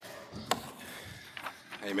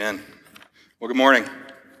Amen. Well, good morning.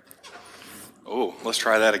 Oh, let's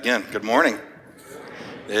try that again. Good morning.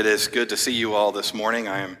 It is good to see you all this morning.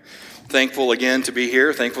 I am thankful again to be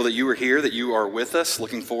here, thankful that you are here, that you are with us.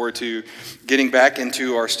 Looking forward to getting back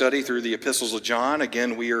into our study through the epistles of John.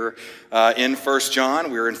 Again, we are in 1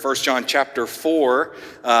 John. We're in 1 John chapter 4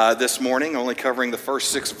 this morning, only covering the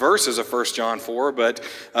first 6 verses of 1 John 4, but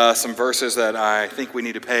some verses that I think we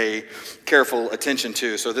need to pay careful attention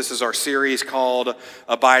to. So this is our series called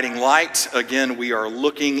Abiding Light. Again, we are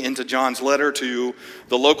looking into John's letter to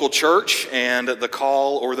the local church and the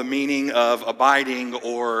call or the meaning of abiding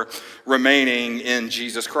or remaining in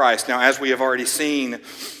Jesus Christ. Now, as we have already seen,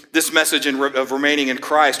 this message of remaining in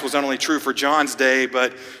Christ was not only true for John's day,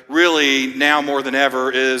 but really now more than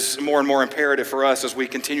ever is more and more imperative for us as we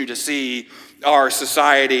continue to see our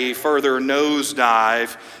society further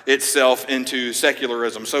nosedive itself into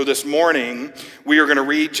secularism. So this morning, we are going to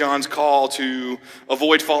read John's call to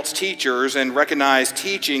avoid false teachers and recognize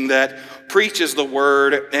teaching that preaches the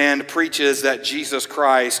word and preaches that Jesus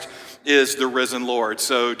Christ is the risen Lord.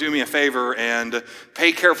 So do me a favor and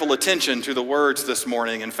pay careful attention to the words this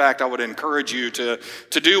morning. In fact, I would encourage you to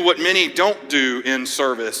do what many don't do in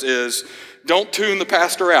service, is don't tune the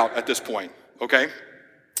pastor out at this point, okay?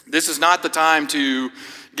 This is not the time to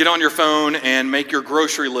get on your phone and make your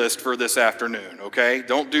grocery list for this afternoon, okay?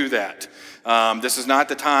 Don't do that. This is not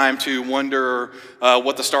the time to wonder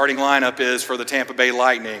what the starting lineup is for the Tampa Bay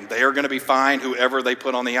Lightning. They are going to be fine whoever they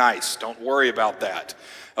put on the ice. Don't worry about that.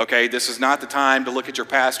 Okay, this is not the time to look at your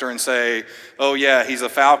pastor and say, oh yeah, he's a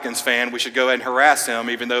Falcons fan, we should go ahead and harass him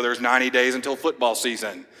even though there's 90 days until football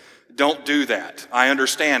season. Don't do that. I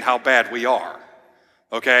understand how bad we are.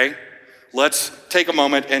 Okay? Let's take a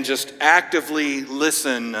moment and just actively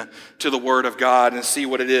listen to the Word of God and see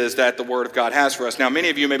what it is that the Word of God has for us. Now, many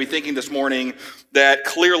of you may be thinking this morning that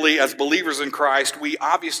clearly as believers in Christ, we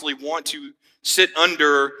obviously want to sit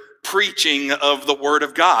under preaching of the Word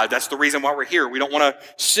of God. That's the reason why we're here. We don't want to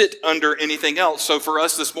sit under anything else. So for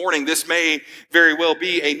us this morning, this may very well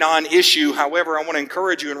be a non-issue. However, I want to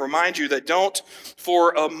encourage you and remind you that don't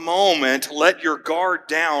for a moment let your guard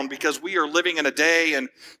down, because we are living in a day and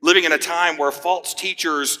living in a time where false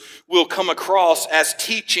teachers will come across as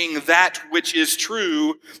teaching that which is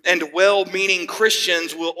true, and well-meaning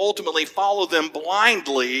Christians will ultimately follow them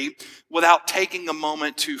blindly without taking a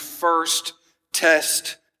moment to first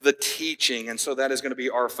test the teaching. And so that is going to be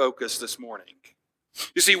our focus this morning.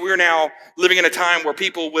 You see, we're now living in a time where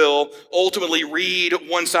people will ultimately read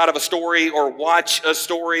one side of a story or watch a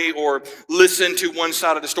story or listen to one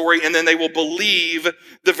side of the story, and then they will believe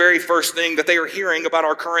the very first thing that they are hearing about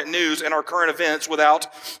our current news and our current events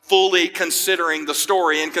without fully considering the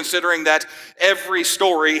story and considering that every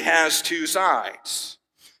story has two sides.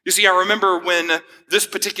 You see, I remember when this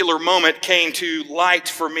particular moment came to light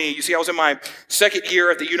for me. You see, I was in my second year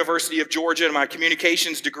at the University of Georgia in my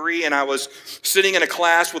communications degree, and I was sitting in a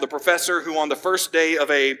class with a professor who on the first day of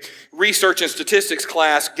a research and statistics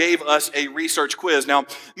class gave us a research quiz. Now,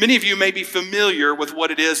 many of you may be familiar with what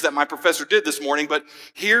it is that my professor did this morning, but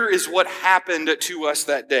here is what happened to us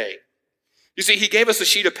that day. You see, he gave us a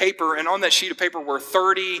sheet of paper, and on that sheet of paper were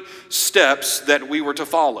 30 steps that we were to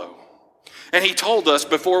follow. And he told us,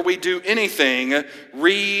 before we do anything,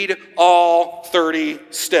 read all 30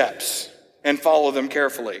 steps and follow them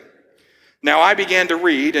carefully. Now I began to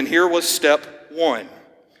read, and here was step 1.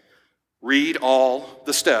 Read all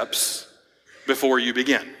the steps before you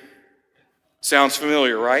begin. Sounds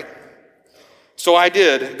familiar, right? So I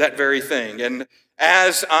did that very thing. And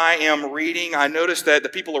as I am reading, I noticed that the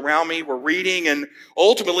people around me were reading, and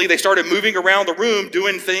ultimately they started moving around the room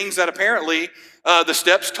doing things that apparently the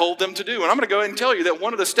steps told them to do. And I'm going to go ahead and tell you that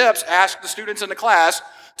one of the steps asked the students in the class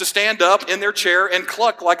to stand up in their chair and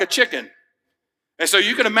cluck like a chicken. And so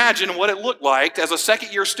you can imagine what it looked like as a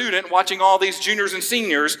second-year student watching all these juniors and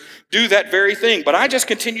seniors do that very thing. But I just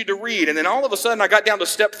continued to read, and then all of a sudden I got down to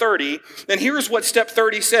step 30, and here's what step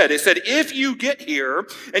 30 said. It said, if you get here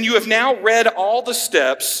and you have now read all the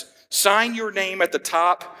steps, sign your name at the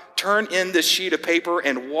top, turn in this sheet of paper,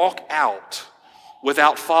 and walk out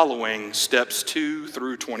without following steps 2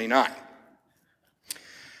 through 29.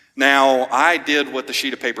 Now, I did what the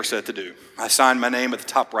sheet of paper said to do. I signed my name at the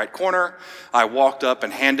top right corner. I walked up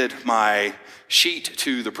and handed my sheet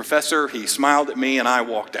to the professor. He smiled at me, and I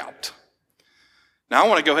walked out. Now, I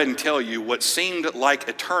want to go ahead and tell you what seemed like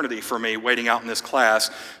eternity for me waiting out in this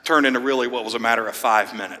class turned into really what was a matter of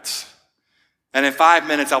 5 minutes. And in 5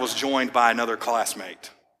 minutes, I was joined by another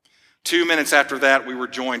classmate. 2 minutes after that, we were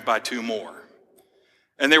joined by 2 more.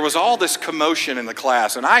 And there was all this commotion in the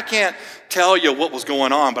class. And I can't tell you what was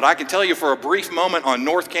going on, but I can tell you for a brief moment on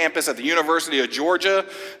North Campus at the University of Georgia,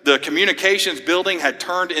 the communications building had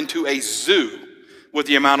turned into a zoo with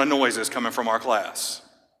the amount of noises coming from our class.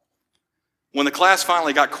 When the class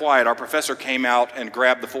finally got quiet, our professor came out and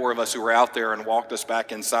grabbed the four of us who were out there and walked us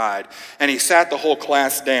back inside. And he sat the whole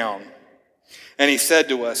class down. And he said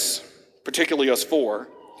to us, particularly us four,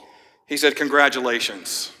 he said,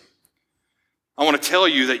 "Congratulations. I want to tell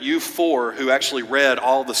you that you four who actually read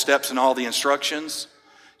all the steps and all the instructions,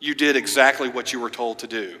 you did exactly what you were told to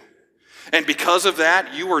do. And because of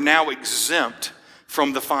that, you are now exempt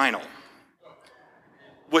from the final."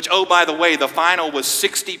 Which, oh, by the way, the final was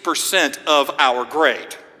 60% of our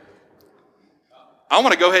grade. I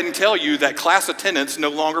want to go ahead and tell you that class attendance no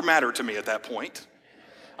longer mattered to me at that point.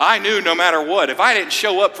 I knew no matter what, if I didn't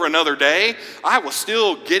show up for another day, I was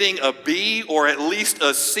still getting a B or at least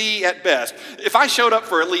a C at best. If I showed up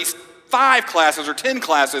for at least 5 classes or 10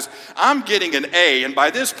 classes, I'm getting an A. And by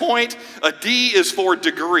this point, a D is for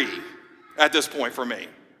degree at this point for me.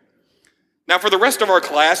 Now, for the rest of our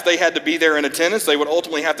class, they had to be there in attendance. They would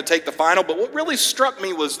ultimately have to take the final. But what really struck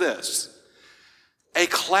me was this: a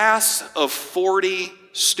class of 40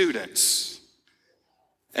 students,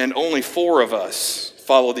 and only 4 of us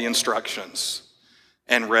followed the instructions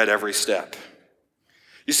and read every step.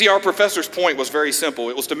 You see, our professor's point was very simple.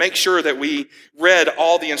 It was to make sure that we read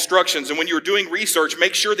all the instructions. And when you're doing research,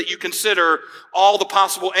 make sure that you consider all the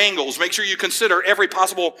possible angles. Make sure you consider every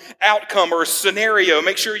possible outcome or scenario.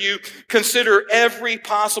 Make sure you consider every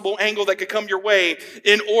possible angle that could come your way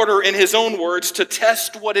in order, in his own words, to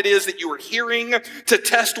test what it is that you are hearing, to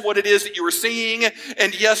test what it is that you are seeing,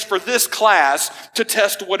 and yes, for this class, to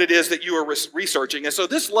test what it is that you are researching. And so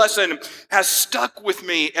this lesson has stuck with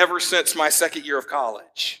me ever since my second year of college.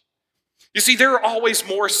 You see, there are always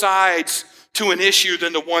more sides to an issue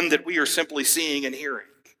than the one that we are simply seeing and hearing.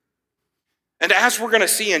 And as we're going to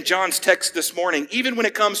see in John's text this morning, even when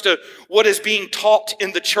it comes to what is being taught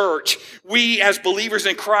in the church, we as believers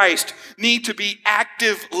in Christ need to be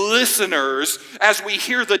active listeners as we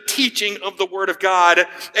hear the teaching of the Word of God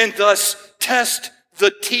and thus test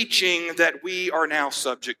the teaching that we are now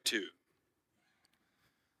subject to.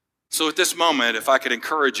 So at this moment, if I could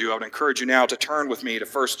encourage you, I would encourage you now to turn with me to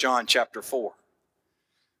 1 John chapter 4.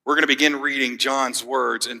 We're going to begin reading John's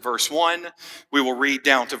words in verse 1. We will read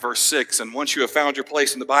down to verse 6. And once you have found your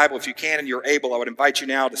place in the Bible, if you can and you're able, I would invite you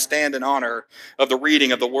now to stand in honor of the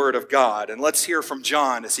reading of the Word of God. And let's hear from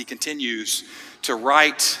John as he continues to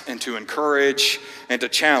write and to encourage and to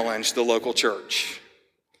challenge the local church.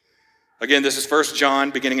 Again, this is 1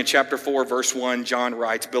 John, beginning in chapter 4, verse 1. John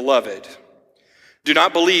writes, "Beloved, do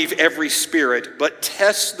not believe every spirit, but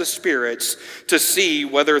test the spirits to see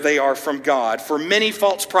whether they are from God. For many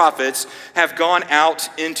false prophets have gone out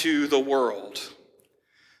into the world.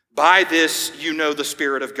 By this you know the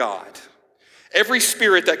Spirit of God. Every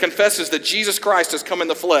spirit that confesses that Jesus Christ has come in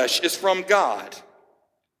the flesh is from God.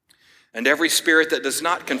 And every spirit that does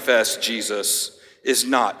not confess Jesus is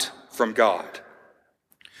not from God.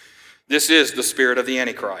 This is the spirit of the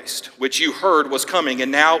Antichrist, which you heard was coming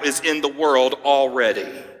and now is in the world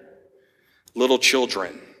already. Little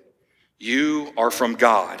children, you are from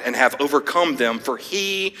God and have overcome them, for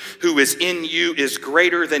he who is in you is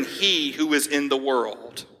greater than he who is in the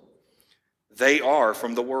world. They are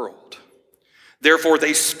from the world. Therefore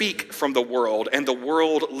they speak from the world, and the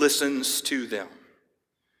world listens to them.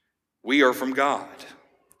 We are from God.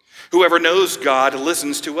 Whoever knows God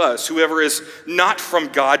listens to us. Whoever is not from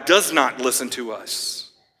God does not listen to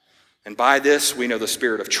us. And by this we know the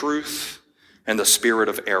spirit of truth and the spirit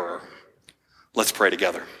of error." Let's pray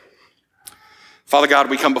together. Father God,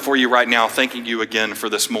 we come before you right now thanking you again for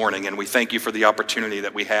this morning, and we thank you for the opportunity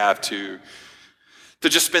that we have to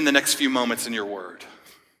just spend the next few moments in your word.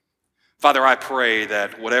 Father, I pray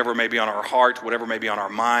that whatever may be on our heart, whatever may be on our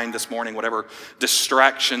mind this morning, whatever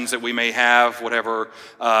distractions that we may have, whatever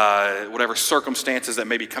circumstances that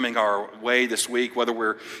may be coming our way this week, whether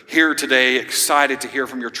we're here today excited to hear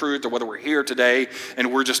from your truth or whether we're here today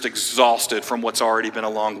and we're just exhausted from what's already been a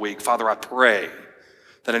long week, Father, I pray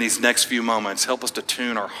that in these next few moments, help us to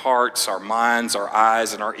tune our hearts, our minds, our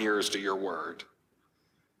eyes, and our ears to your word.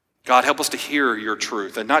 God, help us to hear your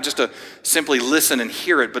truth and not just to simply listen and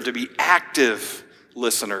hear it, but to be active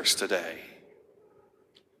listeners today.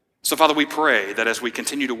 So, Father, we pray that as we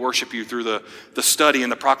continue to worship you through the study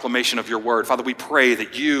and the proclamation of your word, Father, we pray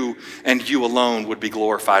that you and you alone would be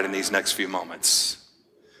glorified in these next few moments.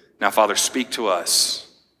 Now, Father, speak to us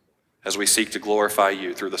as we seek to glorify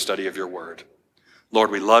you through the study of your word.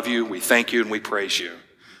 Lord, we love you, we thank you, and we praise you.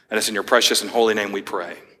 And it's in your precious and holy name we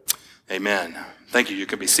pray. Amen. Thank you. You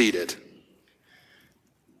can be seated.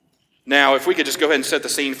 Now, if we could just go ahead and set the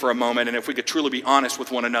scene for a moment, and if we could truly be honest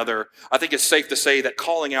with one another, I think it's safe to say that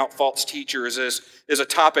calling out false teachers is a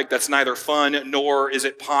topic that's neither fun nor is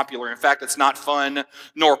it popular. In fact, it's not fun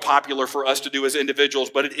nor popular for us to do as individuals,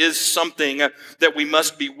 but it is something that we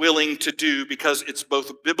must be willing to do because it's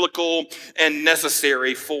both biblical and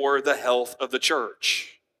necessary for the health of the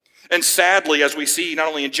church. And sadly, as we see not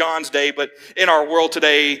only in John's day, but in our world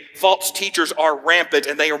today, false teachers are rampant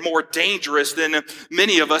and they are more dangerous than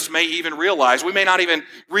many of us may even realize. We may not even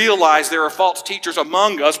realize there are false teachers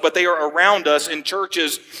among us, but they are around us in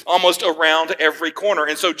churches almost around every corner.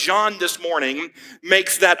 And so John this morning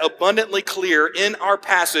makes that abundantly clear in our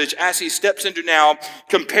passage as he steps into now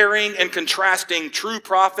comparing and contrasting true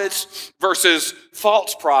prophets versus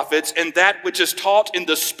false prophets and that which is taught in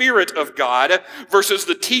the Spirit of God versus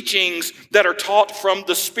the teachings that are taught from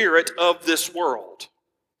the spirit of this world.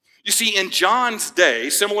 You see, in John's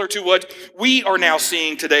day, similar to what we are now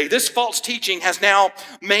seeing today, this false teaching has now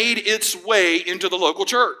made its way into the local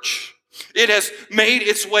church. It has made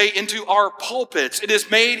its way into our pulpits. It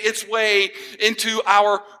has made its way into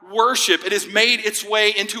our worship. It has made its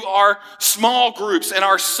way into our small groups and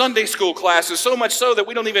our Sunday school classes, so much so that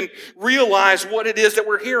we don't even realize what it is that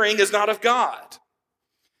we're hearing is not of God.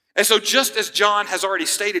 And so just as John has already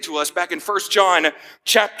stated to us back in 1 John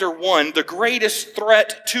chapter 1, the greatest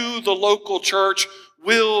threat to the local church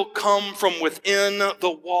will come from within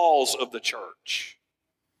the walls of the church.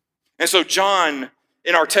 And so John,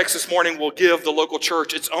 in our text this morning, will give the local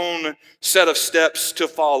church its own set of steps to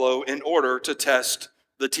follow in order to test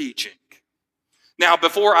the teaching. Now,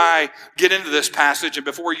 before I get into this passage and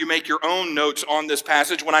before you make your own notes on this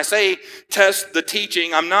passage, when I say test the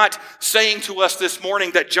teaching, I'm not saying to us this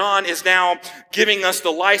morning that John is now giving us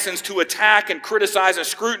the license to attack and criticize and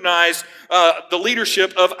scrutinize the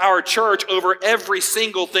leadership of our church over every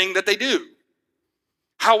single thing that they do.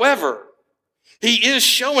 However, he is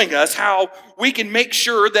showing us how we can make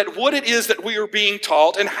sure that what it is that we are being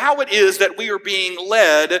taught and how it is that we are being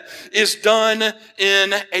led is done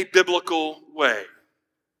in a biblical way.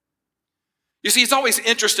 You see, it's always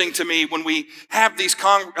interesting to me when we have these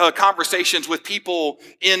conversations with people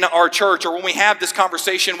in our church or when we have this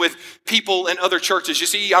conversation with people in other churches. You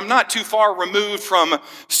see, I'm not too far removed from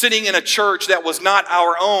sitting in a church that was not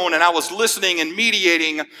our own, and I was listening and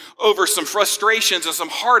mediating over some frustrations and some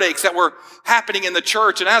heartaches that were happening in the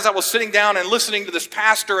church. And as I was sitting down and listening to this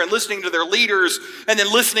pastor and listening to their leaders and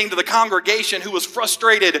then listening to the congregation who was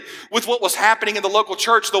frustrated with what was happening in the local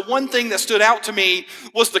church, the one thing that stood out to me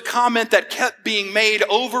was the comment that kept being made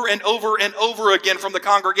over and over and over again from the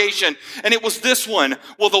congregation. And it was this one: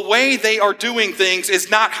 well, the way they are doing things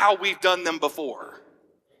is not how we've done them before.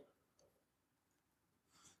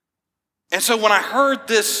 And so when I heard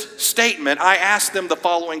this statement, I asked them the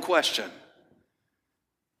following question.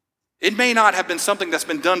 It may not have been something that's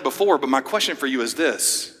been done before, but my question for you is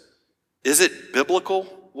this: is it biblical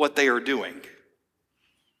what they are doing?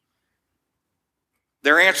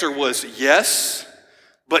 Their answer was yes,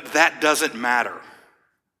 but that doesn't matter.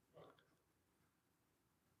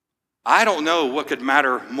 I don't know what could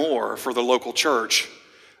matter more for the local church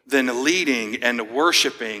than leading and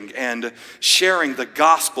worshiping and sharing the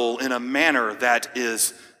gospel in a manner that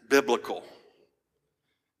is biblical.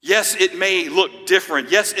 Yes, it may look different.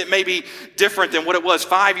 Yes, it may be different than what it was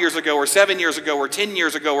 5 years ago or 7 years ago or 10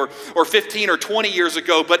 years ago or 15 or 20 years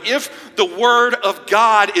ago. But if the word of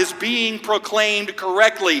God is being proclaimed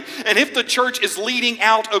correctly, and if the church is leading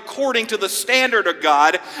out according to the standard of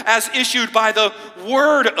God as issued by the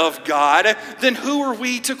word of God, then who are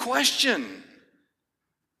we to question?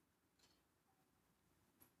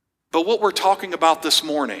 But what we're talking about this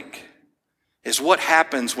morning is what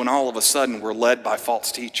happens when all of a sudden we're led by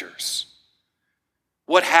false teachers.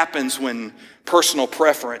 What happens when personal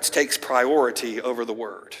preference takes priority over the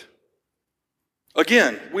word?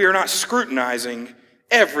 Again, we are not scrutinizing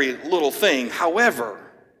every little thing.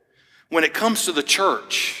 However, when it comes to the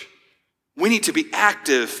church, we need to be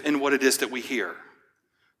active in what it is that we hear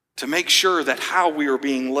to make sure that how we are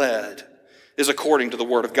being led is according to the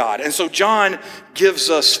word of God. And so John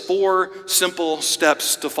gives us 4 simple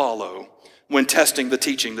steps to follow when testing the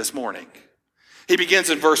teaching this morning. He begins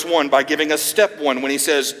in verse 1 by giving us step 1 when he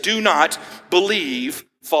says, do not believe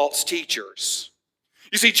false teachers.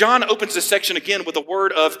 You see, John opens this section again with a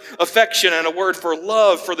word of affection and a word for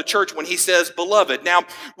love for the church when he says beloved. Now,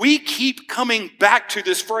 we keep coming back to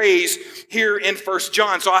this phrase here in 1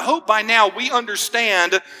 John. So I hope by now we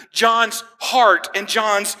understand John's heart and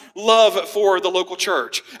John's love for the local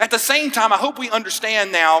church. At the same time, I hope we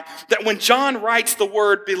understand now that when John writes the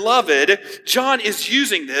word beloved, John is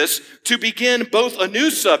using this to begin both a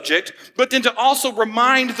new subject, but then to also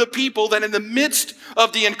remind the people that in the midst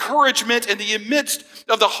of the encouragement and the midst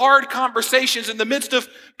of the hard conversations, in the midst of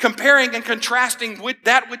comparing and contrasting with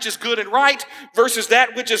that which is good and right versus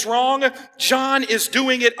that which is wrong, John is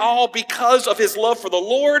doing it all because of his love for the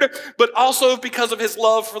Lord, but also because of his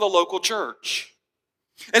love for the local church.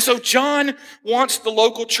 And so John wants the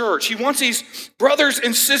local church, he wants these brothers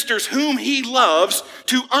and sisters whom he loves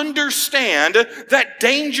to understand that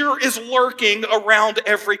danger is lurking around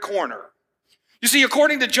every corner. You see,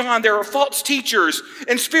 according to John, there are false teachers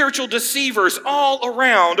and spiritual deceivers all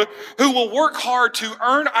around who will work hard to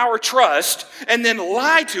earn our trust and then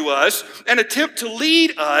lie to us and attempt to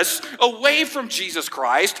lead us away from Jesus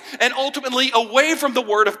Christ and ultimately away from the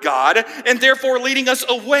Word of God and therefore leading us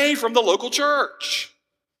away from the local church.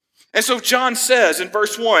 And so John says in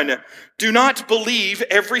verse 1, do not believe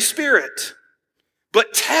every spirit,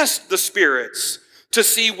 but test the spirits to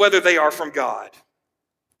see whether they are from God.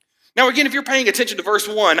 Now, again, if you're paying attention to verse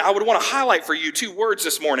 1, I would want to highlight for you two words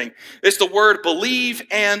this morning. It's the word believe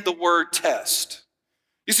and the word test.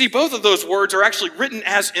 You see, both of those words are actually written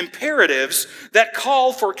as imperatives that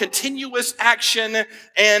call for continuous action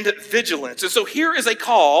and vigilance. And so here is a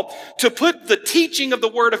call to put the teaching of the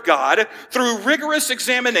Word of God through rigorous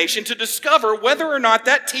examination to discover whether or not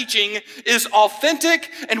that teaching is authentic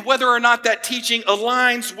and whether or not that teaching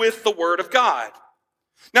aligns with the Word of God.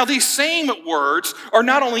 Now, these same words are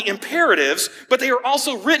not only imperatives, but they are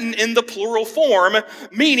also written in the plural form,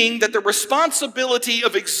 meaning that the responsibility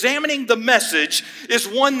of examining the message is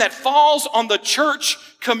one that falls on the church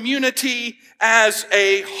community as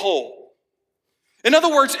a whole. In other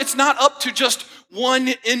words, it's not up to just one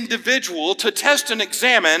individual to test and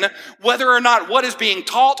examine whether or not what is being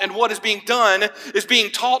taught and what is being done is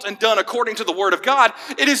being taught and done according to the Word of God.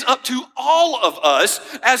 It is up to all of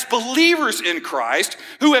us as believers in Christ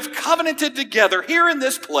who have covenanted together here in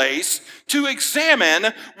this place to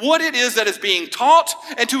examine what it is that is being taught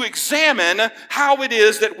and to examine how it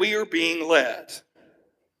is that we are being led.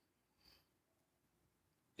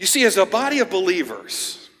 You see, as a body of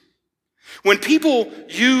believers, when people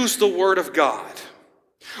use the Word of God,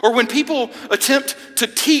 or when people attempt to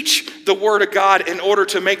teach the Word of God in order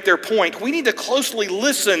to make their point, we need to closely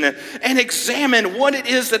listen and examine what it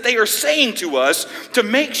is that they are saying to us to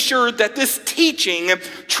make sure that this teaching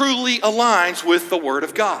truly aligns with the Word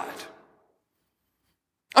of God.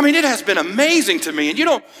 I mean, it has been amazing to me, and you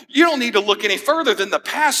don't need to look any further than the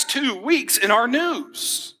past 2 weeks in our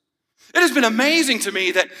news. It has been amazing to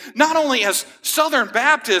me that not only as Southern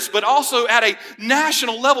Baptists, but also at a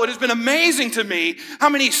national level, it has been amazing to me how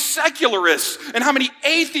many secularists and how many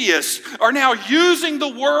atheists are now using the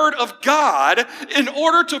Word of God in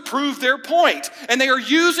order to prove their point. And they are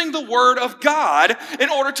using the Word of God in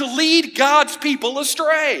order to lead God's people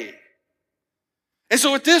astray. And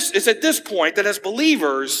so it's at this point that as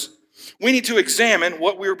believers, we need to examine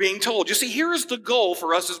what we're being told. You see, here is the goal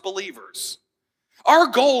for us as believers. Our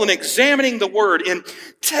goal in examining the Word, in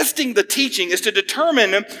testing the teaching, is to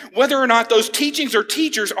determine whether or not those teachings or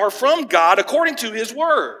teachers are from God according to His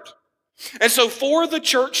Word. And so for the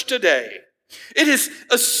church today, it is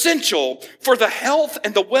essential for the health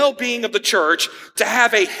and the well-being of the church to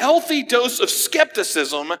have a healthy dose of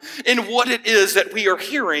skepticism in what it is that we are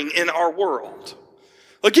hearing in our world.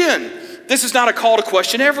 Again, this is not a call to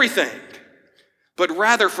question everything. But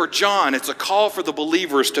rather for John, it's a call for the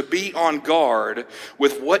believers to be on guard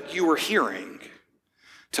with what you are hearing,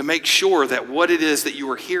 to make sure that what it is that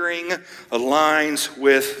you are hearing aligns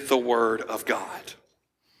with the Word of God.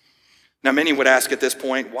 Now, many would ask at this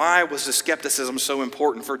point, why was the skepticism so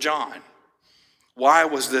important for John? Why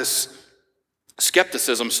was this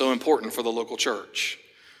skepticism so important for the local church?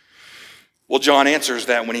 Well, John answers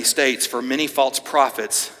that when he states, for many false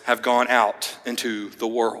prophets have gone out into the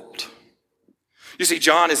world. You see,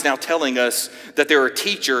 John is now telling us that there are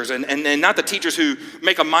teachers, and not the teachers who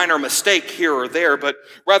make a minor mistake here or there, but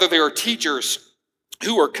rather there are teachers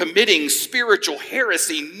who are committing spiritual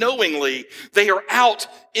heresy knowingly. They are out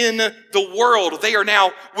in the world. They are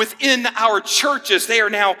now within our churches. They are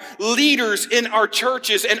now leaders in our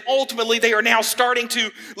churches. And ultimately, they are now starting to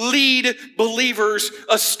lead believers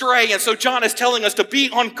astray. And so John is telling us to be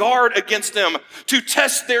on guard against them, to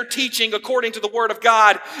test their teaching according to the word of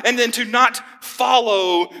God, and then to not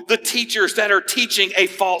follow the teachers that are teaching a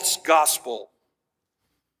false gospel.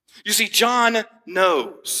 You see, John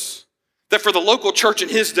knows that for the local church in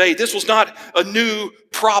his day, this was not a new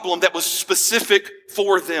problem that was specific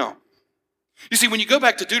for them. You see, when you go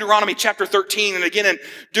back to Deuteronomy chapter 13 and again in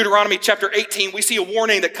Deuteronomy chapter 18, we see a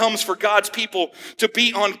warning that comes for God's people to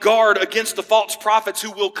be on guard against the false prophets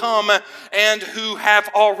who will come and who have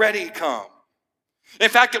already come. In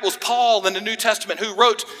fact, it was Paul in the New Testament who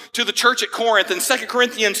wrote to the church at Corinth. In 2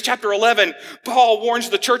 Corinthians chapter 11, Paul warns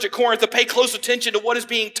the church at Corinth to pay close attention to what is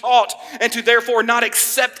being taught and to therefore not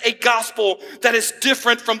accept a gospel that is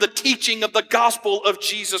different from the teaching of the gospel of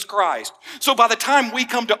Jesus Christ. So by the time we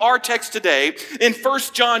come to our text today, in 1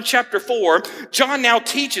 John chapter 4, John now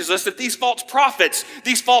teaches us that these false prophets,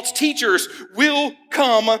 these false teachers will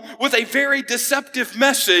come with a very deceptive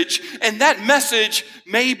message, and that message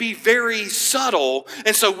may be very subtle.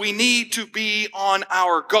 And so we need to be on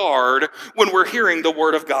our guard when we're hearing the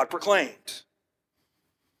word of God proclaimed.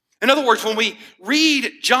 In other words, when we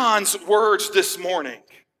read John's words this morning,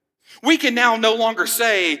 we can now no longer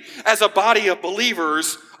say, as a body of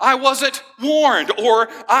believers, I wasn't warned, or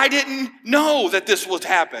I didn't know that this would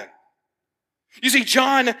happen. You see,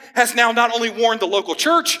 John has now not only warned the local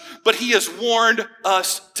church, but he has warned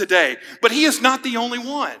us today. But he is not the only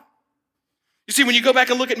one. You see, when you go back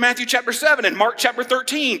and look at Matthew chapter 7 and Mark chapter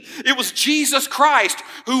 13, it was Jesus Christ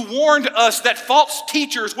who warned us that false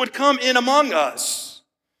teachers would come in among us.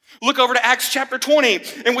 Look over to Acts chapter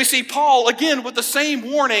 20, and we see Paul again with the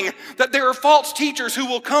same warning that there are false teachers who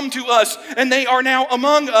will come to us, and they are now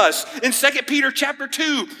among us. In 2 Peter chapter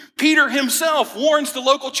 2, Peter himself warns the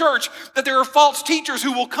local church that there are false teachers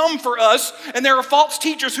who will come for us, and there are false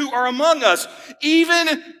teachers who are among us.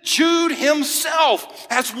 Even Jude himself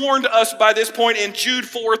has warned us by this point in Jude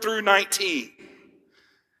 4 through 19.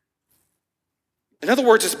 In other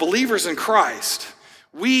words, as believers in Christ,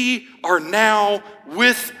 we are now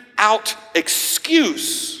without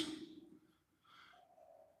excuse.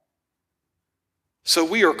 So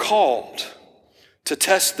we are called to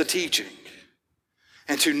test the teaching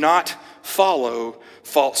and to not follow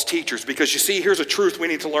false teachers. Because you see, here's a truth we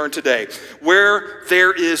need to learn today. Where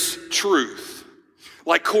there is truth,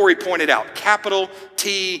 like Corey pointed out, capital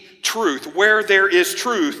T, truth. Where there is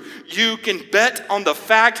truth, you can bet on the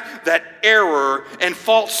fact that error and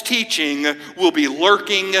false teaching will be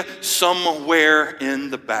lurking somewhere in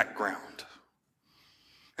the background.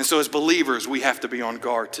 And so as believers, we have to be on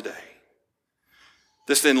guard today.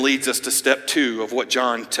 This then leads us to step 2 of what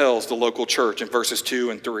John tells the local church in verses 2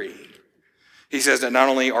 and 3. He says that not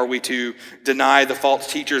only are we to deny the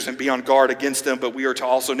false teachers and be on guard against them, but we are to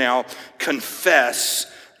also now confess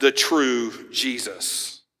the true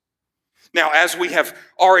Jesus. Now, as we have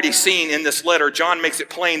already seen in this letter, John makes it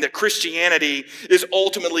plain that Christianity is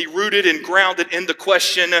ultimately rooted and grounded in the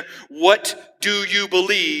question, what do you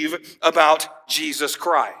believe about Jesus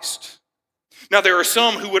Christ? Now, there are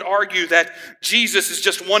some who would argue that Jesus is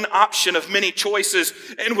just one option of many choices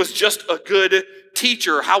and was just a good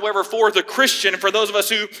teacher. However, for the Christian, for those of us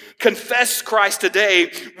who confess Christ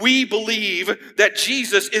today, we believe that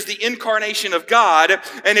Jesus is the incarnation of God,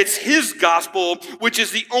 and it's his gospel, which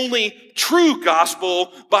is the only true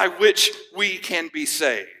gospel by which we can be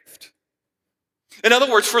saved. In other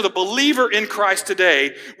words, for the believer in Christ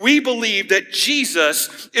today, we believe that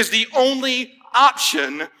Jesus is the only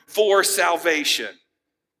option for salvation.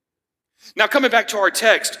 Now, coming back to our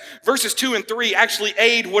text, verses 2 and 3 actually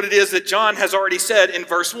aid what it is that John has already said in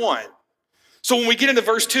verse 1. So when we get into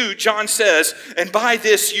verse 2, John says, and by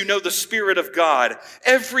this you know the Spirit of God.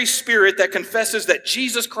 Every spirit that confesses that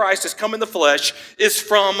Jesus Christ has come in the flesh is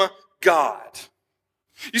from God.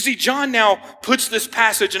 You see, John now puts this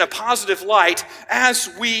passage in a positive light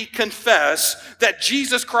as we confess that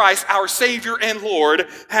Jesus Christ, our Savior and Lord,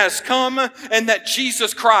 has come and that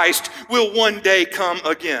Jesus Christ will one day come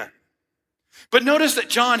again. But notice that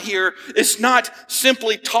John here is not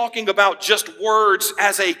simply talking about just words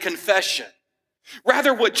as a confession.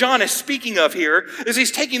 Rather, what John is speaking of here is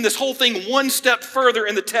he's taking this whole thing one step further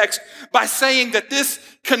in the text by saying that this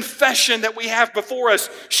confession that we have before us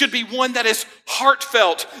should be one that is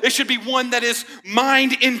heartfelt. It should be one that is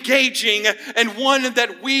mind-engaging and one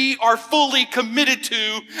that we are fully committed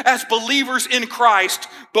to as believers in Christ,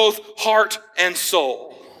 both heart and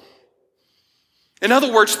soul. In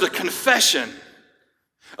other words, the confession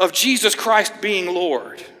of Jesus Christ being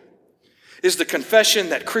Lord is the confession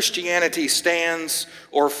that Christianity stands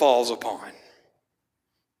or falls upon.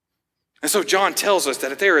 And so John tells us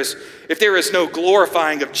that if there is no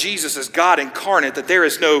glorifying of Jesus as God incarnate, that there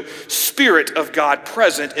is no Spirit of God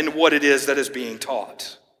present in what it is that is being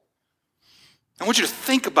taught. I want you to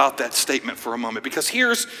think about that statement for a moment, because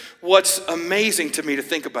here's what's amazing to me to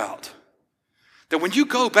think about. That when you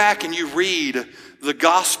go back and you read the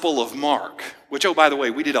Gospel of Mark, which, oh, by the way,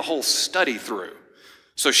 we did a whole study through.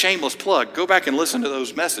 So shameless plug, go back and listen to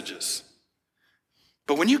those messages.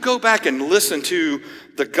 But when you go back and listen to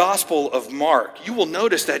the Gospel of Mark, you will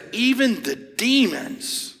notice that even the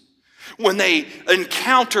demons, when they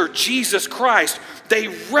encounter Jesus Christ, they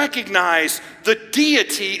recognize the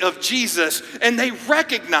deity of Jesus and they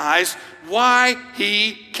recognize why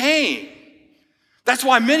he came. That's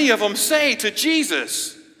why many of them say to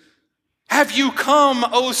Jesus, "Have you come,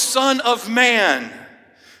 O Son of Man,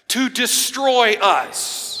 to destroy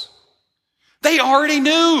us?" They already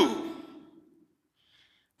knew.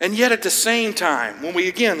 And yet at the same time, when we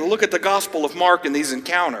again look at the Gospel of Mark and these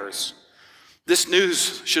encounters, this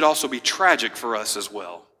news should also be tragic for us as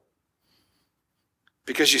well.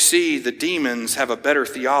 Because you see, the demons have a better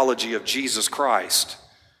theology of Jesus Christ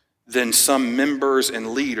than some members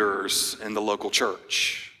and leaders in the local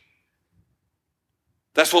church.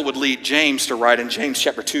 That's what would lead James to write in James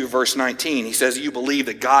chapter 2, verse 19. He says, "You believe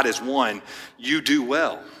that God is one, you do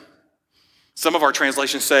well." Some of our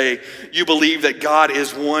translations say, "You believe that God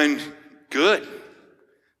is one, good.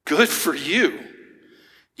 Good for you."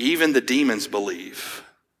 Even the demons believe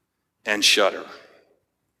and shudder.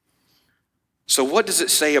 So what does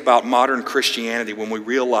it say about modern Christianity when we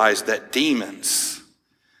realize that demons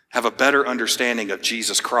have a better understanding of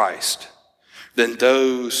Jesus Christ than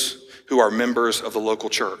those who are members of the local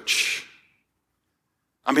church?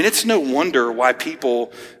 I mean, it's no wonder why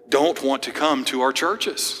people don't want to come to our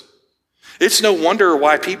churches. It's no wonder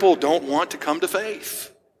why people don't want to come to faith.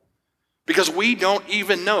 Because we don't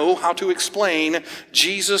even know how to explain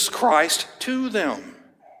Jesus Christ to them.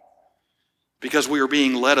 Because we are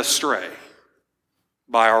being led astray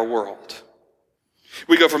by our world.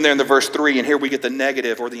 We go from there into verse 3, and here we get the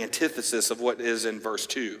negative or the antithesis of what is in verse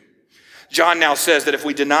 2. John now says that if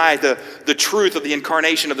we deny the truth of the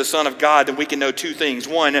incarnation of the Son of God, then we can know two things.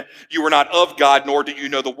 One, you are not of God, nor do you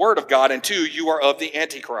know the Word of God. And two, you are of the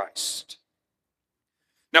Antichrist.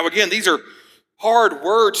 Now again, these are hard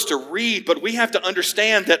words to read, but we have to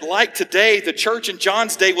understand that like today, the church in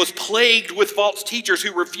John's day was plagued with false teachers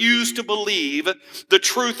who refused to believe the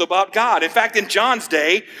truth about God. In fact, in John's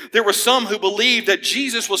day, there were some who believed that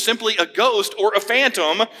Jesus was simply a ghost or a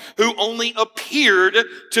phantom who only appeared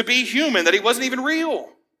to be human, that he wasn't even real.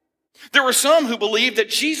 There were some who believed that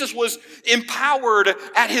Jesus was empowered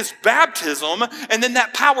at his baptism, and then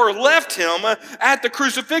that power left him at the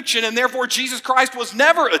crucifixion, and therefore Jesus Christ was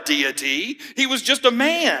never a deity. He was just a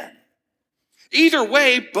man. Either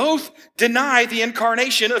way, both deny the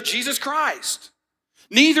incarnation of Jesus Christ.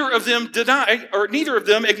 Neither of them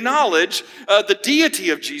acknowledge the deity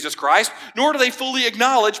of Jesus Christ, nor do they fully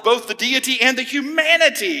acknowledge both the deity and the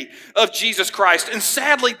humanity of Jesus Christ. And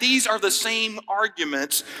sadly, these are the same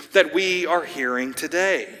arguments that we are hearing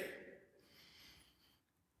today.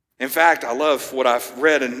 In fact, I love what I've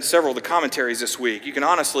read in several of the commentaries this week. You can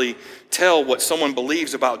honestly tell what someone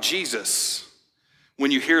believes about Jesus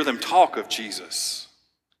when you hear them talk of Jesus.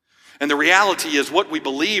 And the reality is what we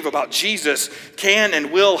believe about Jesus can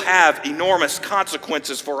and will have enormous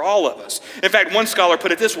consequences for all of us. In fact, one scholar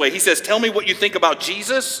put it this way. He says, "Tell me what you think about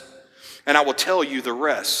Jesus, and I will tell you the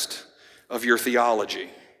rest of your theology."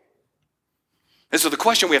 And so the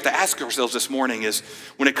question we have to ask ourselves this morning is,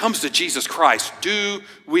 when it comes to Jesus Christ, do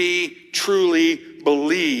we truly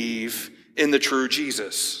believe in the true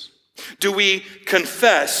Jesus? Do we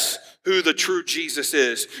confess who the true Jesus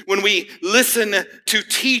is? When we listen to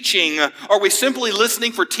teaching, are we simply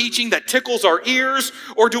listening for teaching that tickles our ears,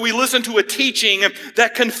 or do we listen to a teaching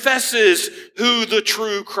that confesses who the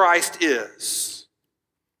true Christ is?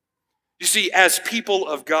 You see, as people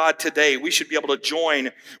of God today, we should be able to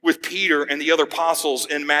join with Peter and the other apostles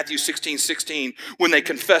in Matthew 16:16 when they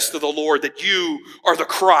confess to the Lord that you are the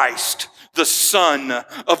Christ, the Son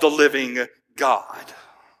of the living God.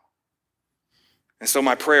 And so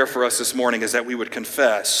my prayer for us this morning is that we would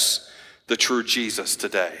confess the true Jesus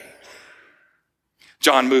today.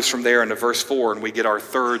 John moves from there into verse 4, and we get our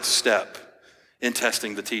third step in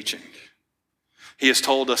testing the teaching. He has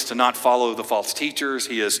told us to not follow the false teachers.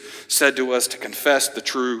 He has said to us to confess the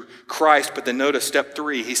true Christ. But then notice step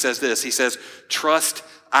 3, he says this. He says, trust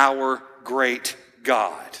our great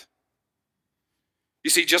God. You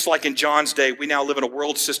see, just like in John's day, we now live in a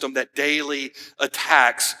world system that daily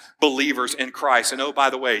attacks believers in Christ. And oh, by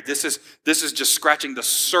the way, this is just scratching the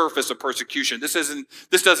surface of persecution. This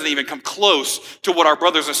doesn't even come close to what our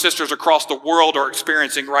brothers and sisters across the world are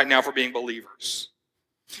experiencing right now for being believers.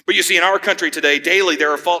 But you see, in our country today, daily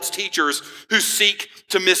there are false teachers who seek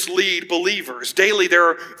to mislead believers. Daily there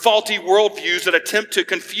are faulty worldviews that attempt to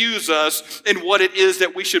confuse us in what it is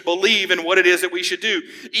that we should believe and what it is that we should do.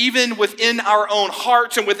 Even within our own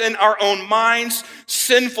hearts and within our own minds,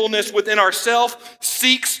 sinfulness within ourselves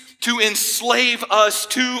seeks to enslave us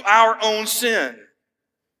to our own sin.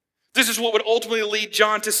 This is what would ultimately lead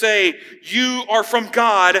John to say, "You are from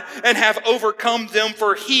God and have overcome them,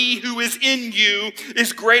 for he who is in you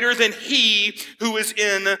is greater than he who is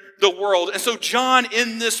in the world." And so John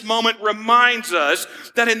in this moment reminds us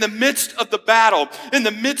that in the midst of the battle, in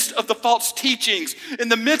the midst of the false teachings, in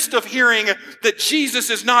the midst of hearing that Jesus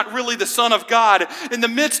is not really the Son of God, in the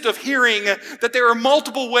midst of hearing that there are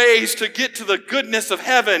multiple ways to get to the goodness of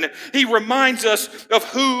heaven, he reminds us of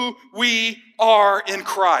who we are in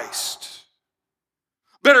Christ.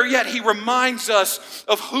 Better yet, he reminds us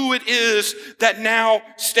of who it is that now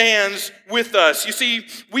stands with us. You see,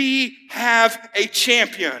 we have a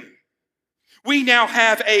champion. We now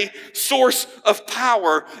have a source of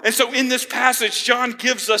power. And so in this passage, John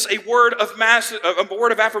gives us a word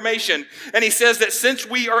of affirmation. And he says that since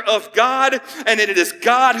we are of God, and it is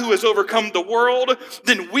God who has overcome the world,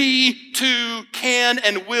 then we too can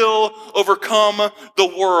and will overcome the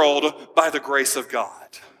world by the grace of God.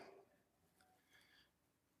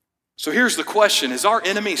 So here's the question: is our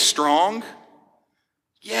enemy strong?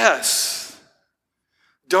 Yes.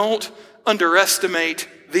 Don't underestimate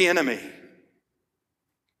the enemy.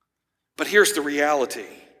 But here's the reality.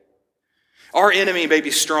 Our enemy may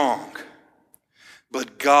be strong,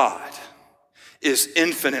 but God is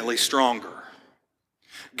infinitely stronger.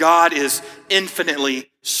 God is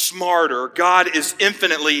infinitely smarter. God is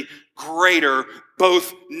infinitely greater,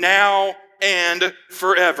 both now and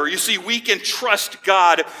forever. You see, we can trust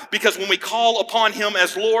God because when we call upon him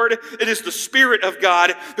as Lord, it is the Spirit of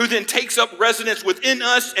God who then takes up residence within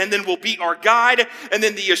us and then will be our guide, and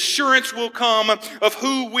then the assurance will come of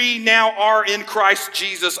who we now are in Christ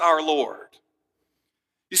Jesus our Lord.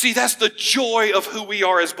 You see, that's the joy of who we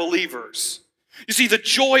are as believers. You see, the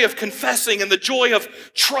joy of confessing and the joy of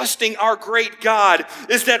trusting our great God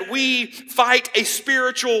is that we fight a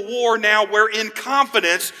spiritual war now where in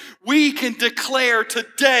confidence we can declare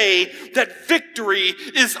today that victory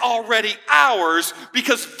is already ours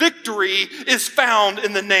because victory is found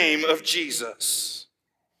in the name of Jesus.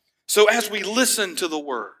 So as we listen to the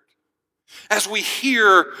word, as we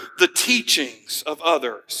hear the teachings of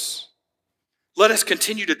others, let us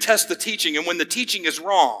continue to test the teaching, and when the teaching is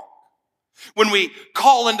wrong, when we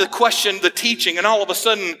call into question the teaching and all of a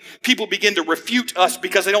sudden people begin to refute us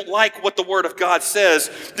because they don't like what the Word of God says,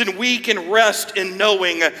 then we can rest in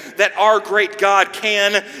knowing that our great God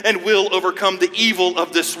can and will overcome the evil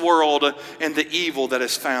of this world and the evil that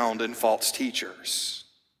is found in false teachers.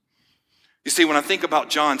 You see, when I think about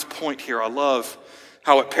John's point here, I love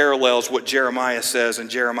how it parallels what Jeremiah says in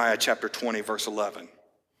Jeremiah chapter 20, verse 11.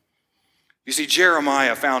 You see,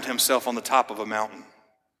 Jeremiah found himself on the top of a mountain.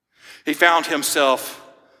 He found himself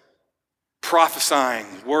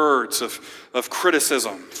prophesying words of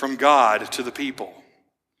criticism from God to the people.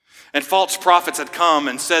 And false prophets had come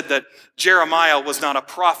and said that Jeremiah was not a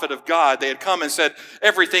prophet of God. They had come and said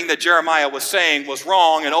everything that Jeremiah was saying was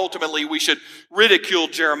wrong, and ultimately we should ridicule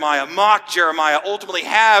Jeremiah, mock Jeremiah, ultimately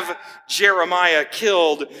have Jeremiah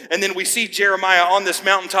killed. And then we see Jeremiah on this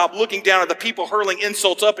mountaintop looking down at the people hurling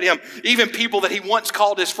insults up at him, even people that he once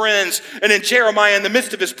called his friends. And then Jeremiah, in the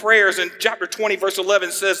midst of his prayers, in chapter 20, verse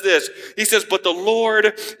 11, says this. He says, "But the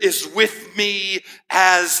Lord is with me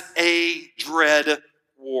as a dread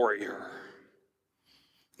warrior."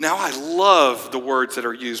 Now, I love the words that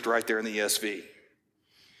are used right there in the ESV.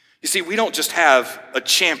 You see, we don't just have a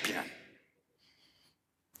champion.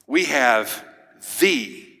 We have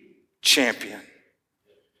the champion,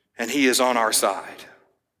 and he is on our side.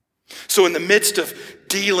 So in the midst of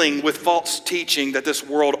dealing with false teaching that this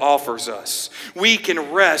world offers us, we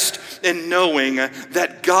can rest in knowing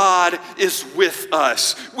that God is with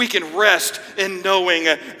us. We can rest in knowing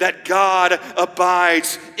that God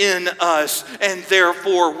abides in us, and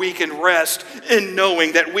therefore we can rest in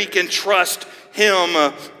knowing that we can trust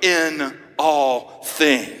him in all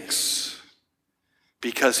things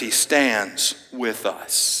because he stands with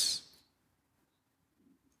us.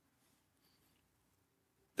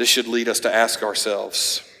 This should lead us to ask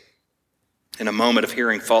ourselves, in a moment of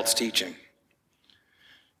hearing false teaching,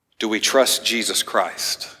 do we trust Jesus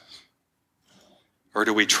Christ? Or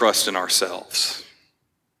do we trust in ourselves?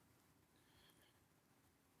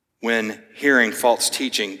 When hearing false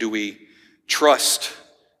teaching, do we trust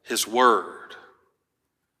his word?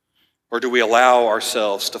 Or do we allow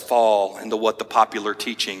ourselves to fall into what the popular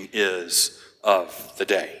teaching is of the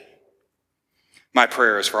day? My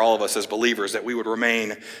prayer is for all of us as believers that we would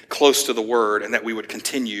remain close to the word and that we would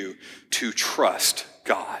continue to trust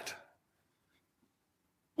God.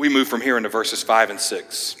 We move from here into verses 5 and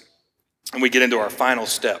 6, and we get into our final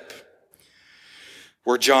step,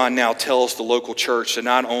 where John now tells the local church to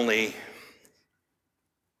not only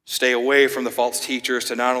stay away from the false teachers,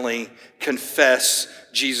 to not only confess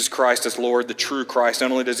Jesus Christ as Lord, the true Christ.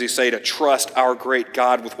 Not only does he say to trust our great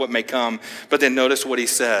God with what may come, but then notice what he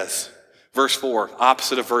says. Verse 4,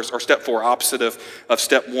 step 4, opposite of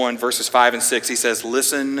step 1, verses 5 and 6. He says,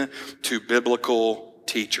 listen to biblical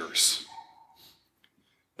teachers.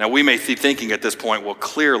 Now we may be thinking at this point, well,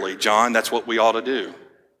 clearly, John, that's what we ought to do.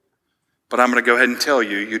 But I'm going to go ahead and tell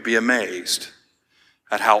you, you'd be amazed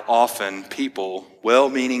at how often people,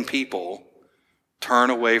 well-meaning people, turn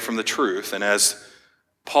away from the truth. And as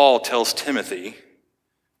Paul tells Timothy,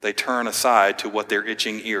 they turn aside to what their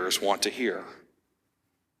itching ears want to hear.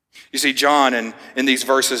 You see, John in these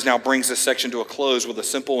verses now brings this section to a close with a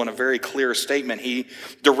simple and a very clear statement. He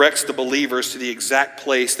directs the believers to the exact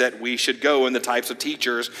place that we should go and the types of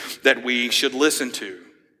teachers that we should listen to.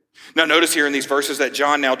 Now notice here in these verses that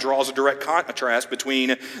John now draws a direct contrast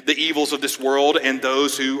between the evils of this world and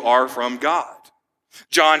those who are from God.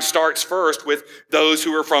 John starts first with those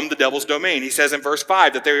who are from the devil's domain. He says in verse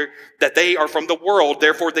 5 that they are from the world,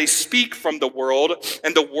 therefore they speak from the world,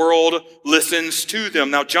 and the world listens to them.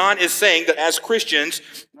 Now John is saying that as Christians,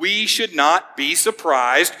 we should not be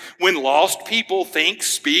surprised when lost people think,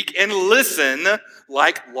 speak, and listen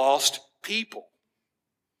like lost people.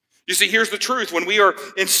 You see, here's the truth. When we are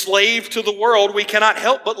enslaved to the world, we cannot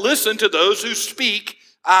help but listen to those who speak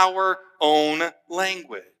our own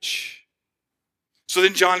language. So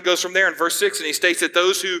then John goes from there in verse 6, and he states that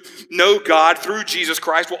those who know God through Jesus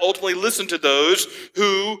Christ will ultimately listen to those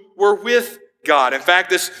who were with God. In fact,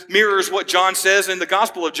 this mirrors what John says in the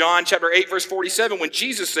Gospel of John, chapter 8, verse 47, when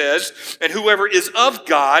Jesus says, and whoever is of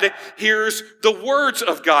God hears the words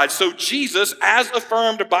of God. So Jesus, as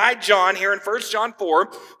affirmed by John here in 1 John 4,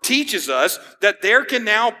 teaches us that there can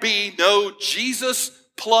now be no Jesus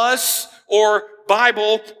plus or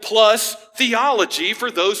Bible plus theology for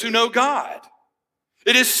those who know God.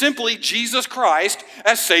 It is simply Jesus Christ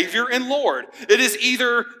as Savior and Lord. It is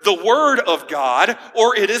either the Word of God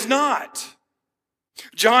or it is not.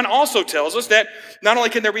 John also tells us that not only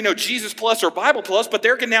can there be no Jesus plus or Bible plus, but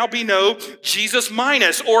there can now be no Jesus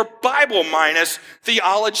minus or Bible minus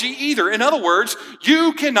theology either. In other words,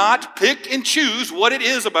 you cannot pick and choose what it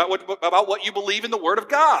is about what you believe in the Word of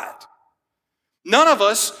God. None of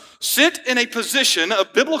us sit in a position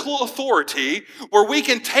of biblical authority where we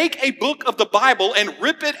can take a book of the Bible and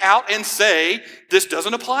rip it out and say, this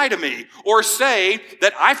doesn't apply to me, or say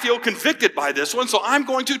that I feel convicted by this one, so I'm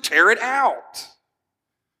going to tear it out.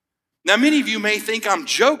 Now, many of you may think I'm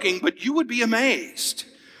joking, but you would be amazed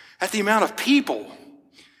at the amount of people,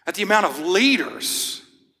 at the amount of leaders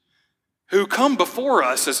who come before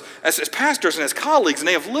us as pastors and as colleagues, and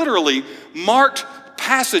they have literally marked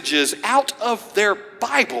passages out of their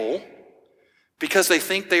Bible because they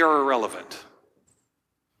think they are irrelevant.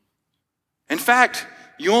 In fact,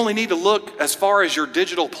 you only need to look as far as your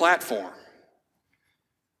digital platform.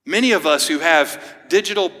 Many of us who have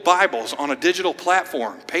digital Bibles on a digital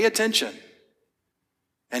platform, pay attention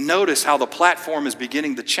and notice how the platform is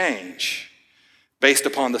beginning to change based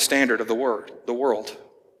upon the standard of the world.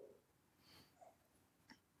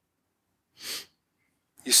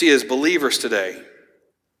 You see, as believers today,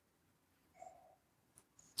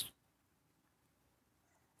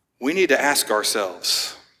 we need to ask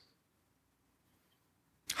ourselves,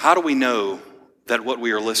 how do we know that what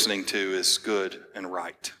we are listening to is good and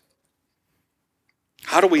right?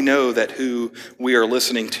 How do we know that who we are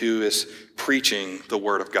listening to is preaching the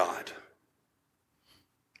Word of God?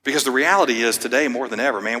 Because the reality is today, more than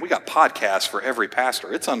ever, man, we got podcasts for every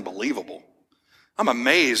pastor. It's unbelievable. I'm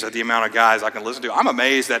amazed at the amount of guys I can listen to. I'm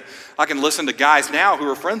amazed that I can listen to guys now who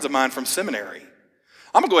are friends of mine from seminary.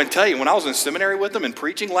 I'm going to go ahead and tell you, when I was in seminary with them in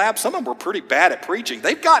preaching labs, some of them were pretty bad at preaching.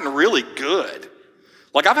 They've gotten really good.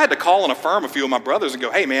 Like, I've had to call and affirm a few of my brothers and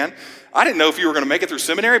go, hey, man, I didn't know if you were going to make it through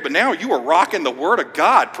seminary, but now you are rocking the Word of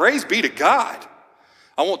God. Praise be to God.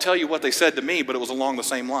 I won't tell you what they said to me, but it was along the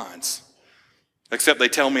same lines. Except they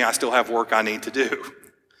tell me I still have work I need to do.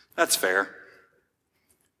 That's fair.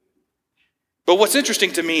 But what's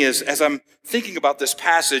interesting to me is, as I'm thinking about this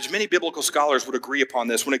passage, many biblical scholars would agree upon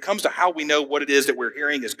this. When it comes to how we know what it is that we're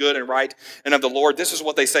hearing is good and right and of the Lord, this is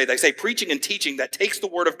what they say. They say preaching and teaching that takes the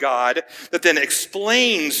Word of God, that then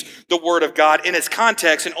explains the Word of God in its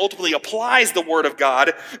context and ultimately applies the Word of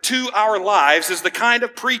God to our lives is the kind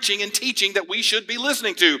of preaching and teaching that we should be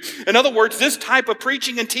listening to. In other words, this type of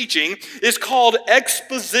preaching and teaching is called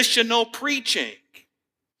expositional preaching.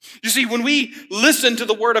 You see, when we listen to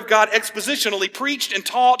the Word of God expositionally preached and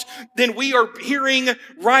taught, then we are hearing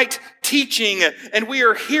right teaching, and we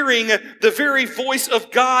are hearing the very voice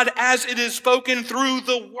of God as it is spoken through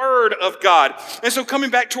the Word of God. And so coming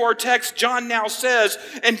back to our text, John now says,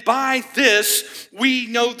 and by this we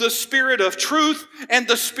know the spirit of truth and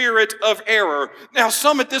the spirit of error. Now,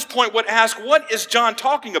 some at this point would ask, what is John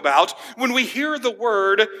talking about when we hear the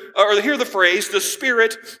word, or hear the phrase, the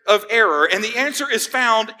spirit of error? And the answer is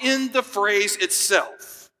found in the phrase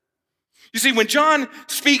itself. You see, when John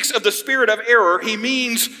speaks of the spirit of error, he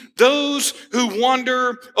means those who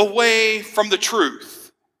wander away from the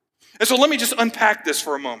truth. And so let me just unpack this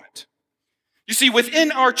for a moment. You see,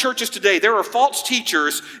 within our churches today, there are false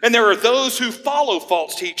teachers, and there are those who follow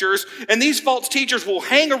false teachers, and these false teachers will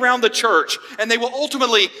hang around the church, and they will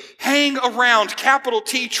ultimately hang around capital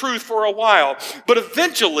T truth for a while, but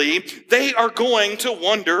eventually they are going to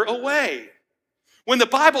wander away. When the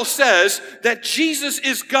Bible says that Jesus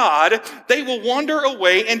is God, they will wander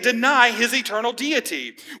away and deny his eternal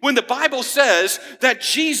deity. When the Bible says that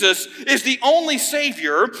Jesus is the only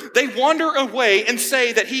Savior, they wander away and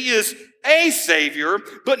say that he is a Savior,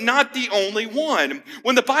 but not the only one.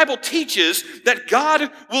 When the Bible teaches that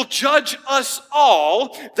God will judge us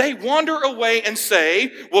all, they wander away and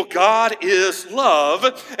say, well, God is love,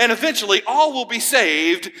 and eventually all will be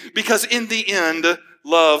saved because in the end,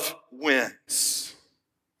 love wins.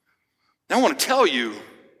 Now, I want to tell you,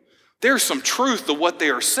 there's some truth to what they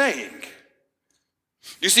are saying.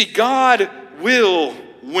 You see, God will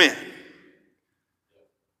win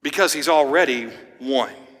because he's already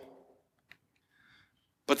won.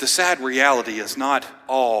 But the sad reality is not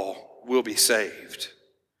all will be saved.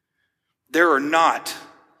 There are not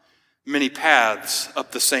many paths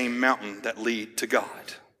up the same mountain that lead to God.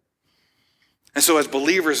 And so as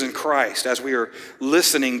believers in Christ, as we are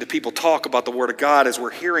listening to people talk about the Word of God, as we're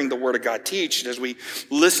hearing the Word of God teach, as we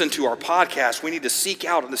listen to our podcast, we need to seek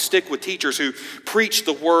out and to stick with teachers who preach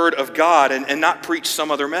the Word of God and not preach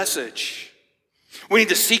some other message. We need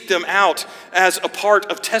to seek them out as a part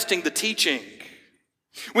of testing the teaching.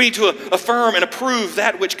 We need to affirm and approve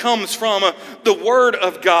that which comes from the Word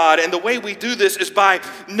of God. And the way we do this is by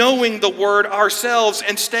knowing the Word ourselves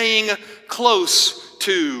and staying close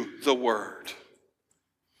to the Word.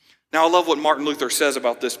 Now, I love what Martin Luther says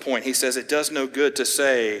about this point. He says, it does no good to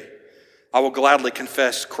say, I will gladly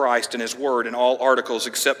confess Christ and his word in all articles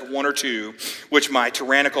except one or two, which my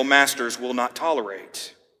tyrannical masters will not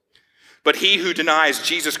tolerate. But he who denies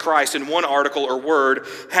Jesus Christ in one article or word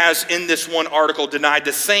has in this one article denied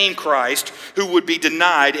the same Christ who would be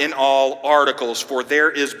denied in all articles. For there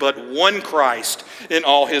is but one Christ in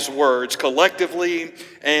all his words, collectively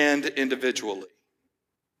and individually.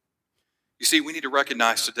 You see, we need to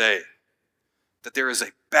recognize today that there is a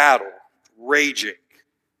battle raging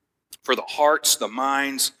for the hearts, the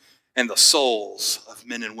minds, and the souls of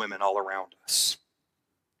men and women all around us.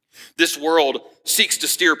 This world seeks to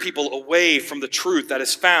steer people away from the truth that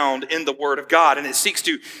is found in the Word of God, and it seeks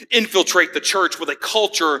to infiltrate the church with a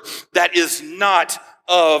culture that is not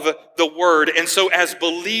of the Word. And so as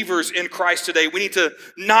believers in Christ today, we need to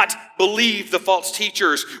not believe the false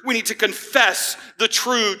teachers. We need to confess the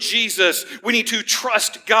true Jesus. We need to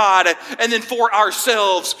trust God. And then for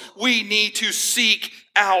ourselves, we need to seek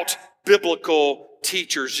out biblical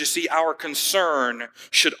teachers. You see, our concern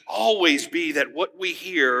should always be that what we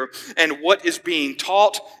hear and what is being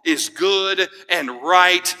taught is good and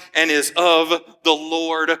right and is of the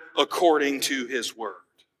Lord according to his word.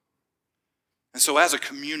 And so as a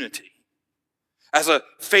community, as a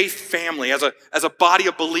faith family, as a body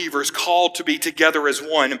of believers called to be together as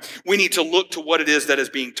one, we need to look to what it is that is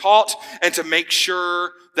being taught and to make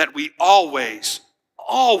sure that we always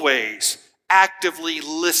actively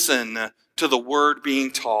listen to the word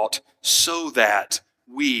being taught so that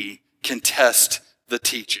we can test the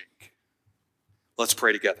teaching. Let's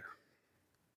pray together.